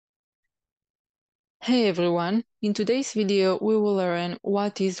Hey everyone, in today's video we will learn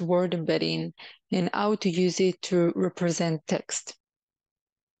what is word embedding and how to use it to represent text.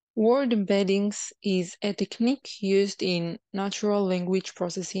 Word embeddings is a technique used in natural language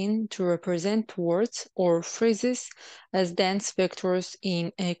processing to represent words or phrases as dense vectors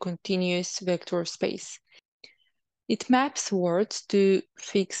in a continuous vector space. It maps words to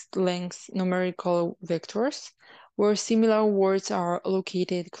fixed length numerical vectors, where similar words are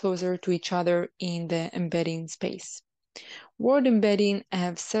located closer to each other in the embedding space. Word embedding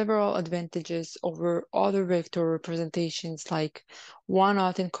have several advantages over other vector representations like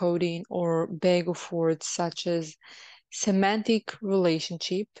one-hot encoding or bag of words such as semantic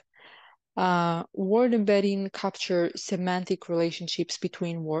relationship. Word embedding capture semantic relationships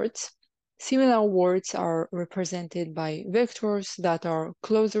between words. Similar words are represented by vectors that are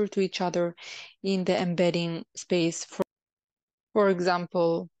closer to each other in the embedding space. For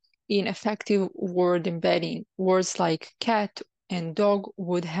example, in effective word embedding, words like cat and dog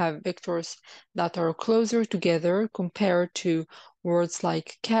would have vectors that are closer together compared to words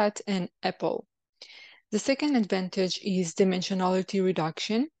like cat and apple. The second advantage is dimensionality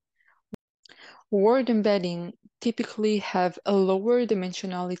reduction. Word embedding typically have a lower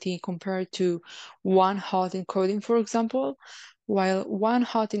dimensionality compared to one-hot encoding, for example, while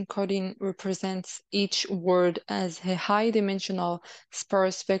one-hot encoding represents each word as a high-dimensional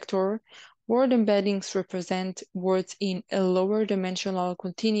sparse vector. Word embeddings represent words in a lower dimensional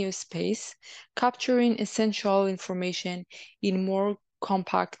continuous space, capturing essential information in more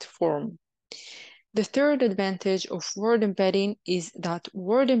compact form. The third advantage of word embedding is that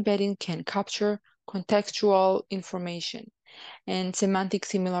word embedding can capture contextual information and semantic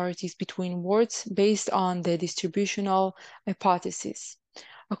similarities between words based on the distributional hypothesis.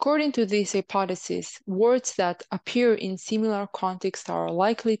 According to this hypothesis, words that appear in similar contexts are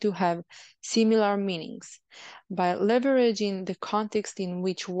likely to have similar meanings. By leveraging the context in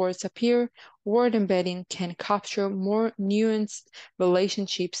which words appear, word embedding can capture more nuanced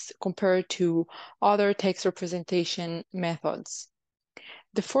relationships compared to other text representation methods.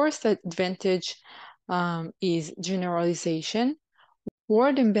 The fourth advantage is generalization.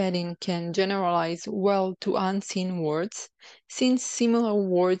 Word embedding can generalize well to unseen words. Since similar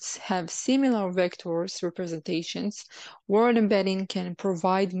words have similar vectors representations, word embedding can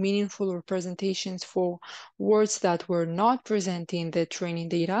provide meaningful representations for words that were not present in the training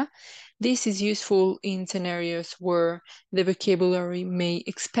data. This is useful in scenarios where the vocabulary may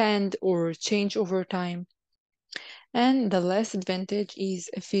expand or change over time. And the last advantage is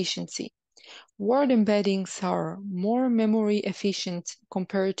efficiency. Word embeddings are more memory efficient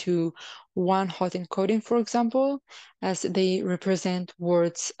compared to one-hot encoding, for example, as they represent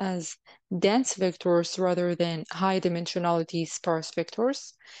words as dense vectors rather than high dimensionality sparse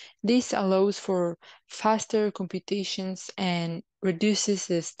vectors. This allows for faster computations and reduces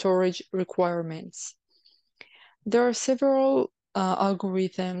the storage requirements. There are several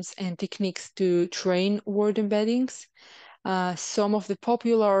algorithms and techniques to train word embeddings. Some of the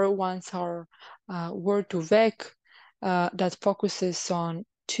popular ones are Word2Vect, that focuses on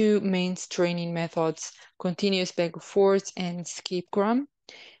two main training methods, continuous bag of words and skipgram.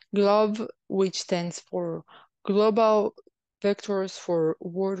 GloVe, which stands for Global Vectors for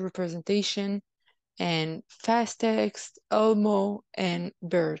Word Representation, and FastText, Elmo, and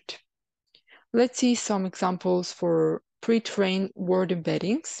BERT. Let's see some examples for pre-trained word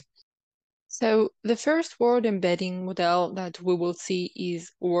embeddings. So the first word embedding model that we will see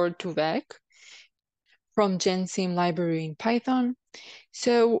is Word2Vect from Gensim library in Python.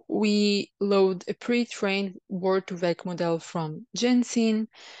 So we load a pre-trained Word2Vect model from Gensim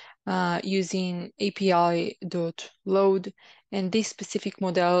using api.load, and this specific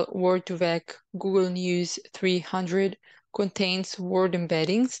model, Word2Vect Google News 300, contains word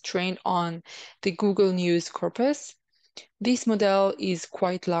embeddings trained on the Google News corpus. This model is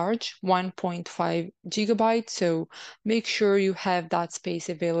quite large, 1.5 gigabytes, so make sure you have that space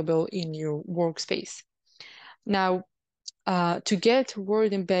available in your workspace. Now, to get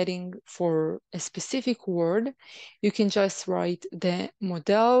word embedding for a specific word, you can just write the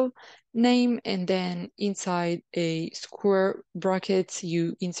model name and then inside a square brackets,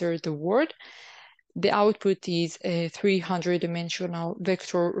 you insert the word. The output is a 300-dimensional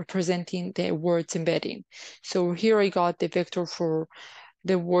vector representing the word's embedding. So here I got the vector for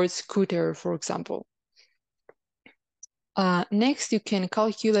the word scooter, for example. Next, you can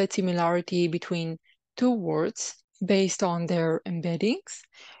calculate similarity between two words based on their embeddings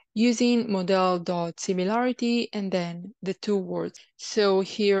using model.similarity and then the two words. So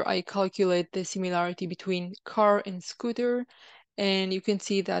here I calculate the similarity between car and scooter, and you can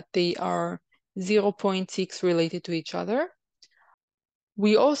see that they are 0.6 related to each other.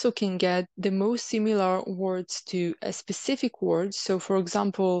 We also can get the most similar words to a specific word. So for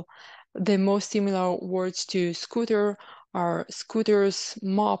example, the most similar words to scooter are scooters,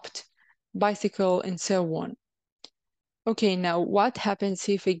 mopped, bicycle, and so on. Okay, now what happens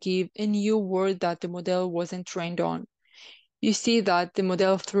if I give a new word that the model wasn't trained on? You see that the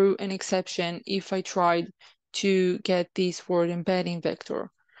model threw an exception if I tried to get this word embedding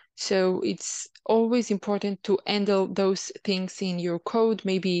vector. So it's always important to handle those things in your code.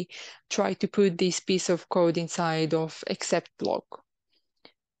 Maybe try to put this piece of code inside of except block.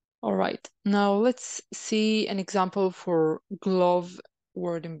 All right, now let's see an example for GloVe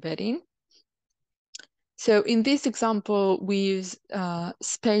word embedding. So in this example, we use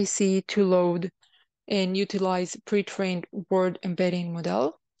Spacy to load and utilize pre-trained word embedding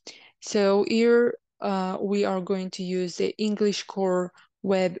model. So here we are going to use the English Core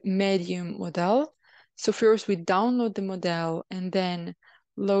Web Medium model. So first we download the model and then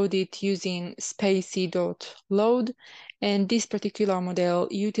load it using spacy.load. And this particular model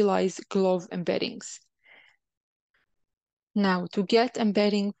utilizes GloVe embeddings. Now, to get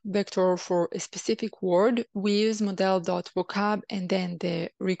embedding vector for a specific word, we use model.vocab and then the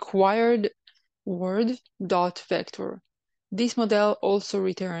required word.vector. This model also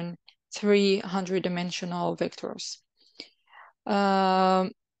returns 300-dimensional vectors.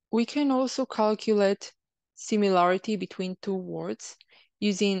 We can also calculate similarity between two words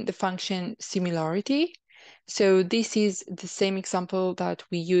using the function similarity. So this is the same example that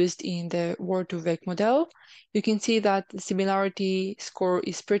we used in the Word2Vect model. You can see that the similarity score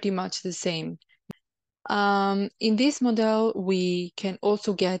is pretty much the same. In this model, we can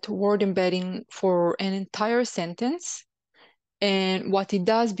also get word embedding for an entire sentence. And what it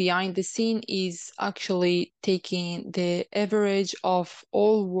does behind the scene is actually taking the average of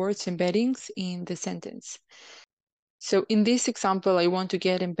all words embeddings in the sentence. So in this example, I want to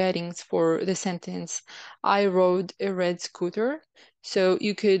get embeddings for the sentence, I rode a red scooter. So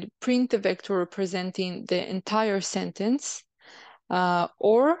you could print the vector representing the entire sentence,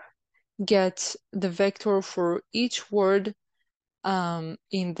 or get the vector for each word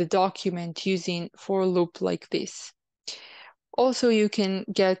in the document using for loop like this. Also, you can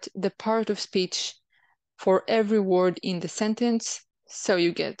get the part of speech for every word in the sentence. So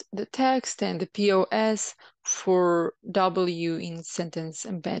you get the text and the POS for W in sentence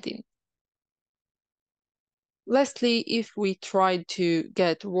embedding. Lastly, if we try to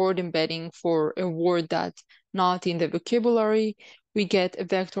get word embedding for a word that's not in the vocabulary, we get a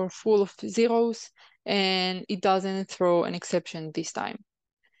vector full of zeros and it doesn't throw an exception this time.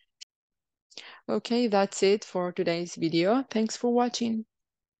 Okay, that's it for today's video. Thanks for watching.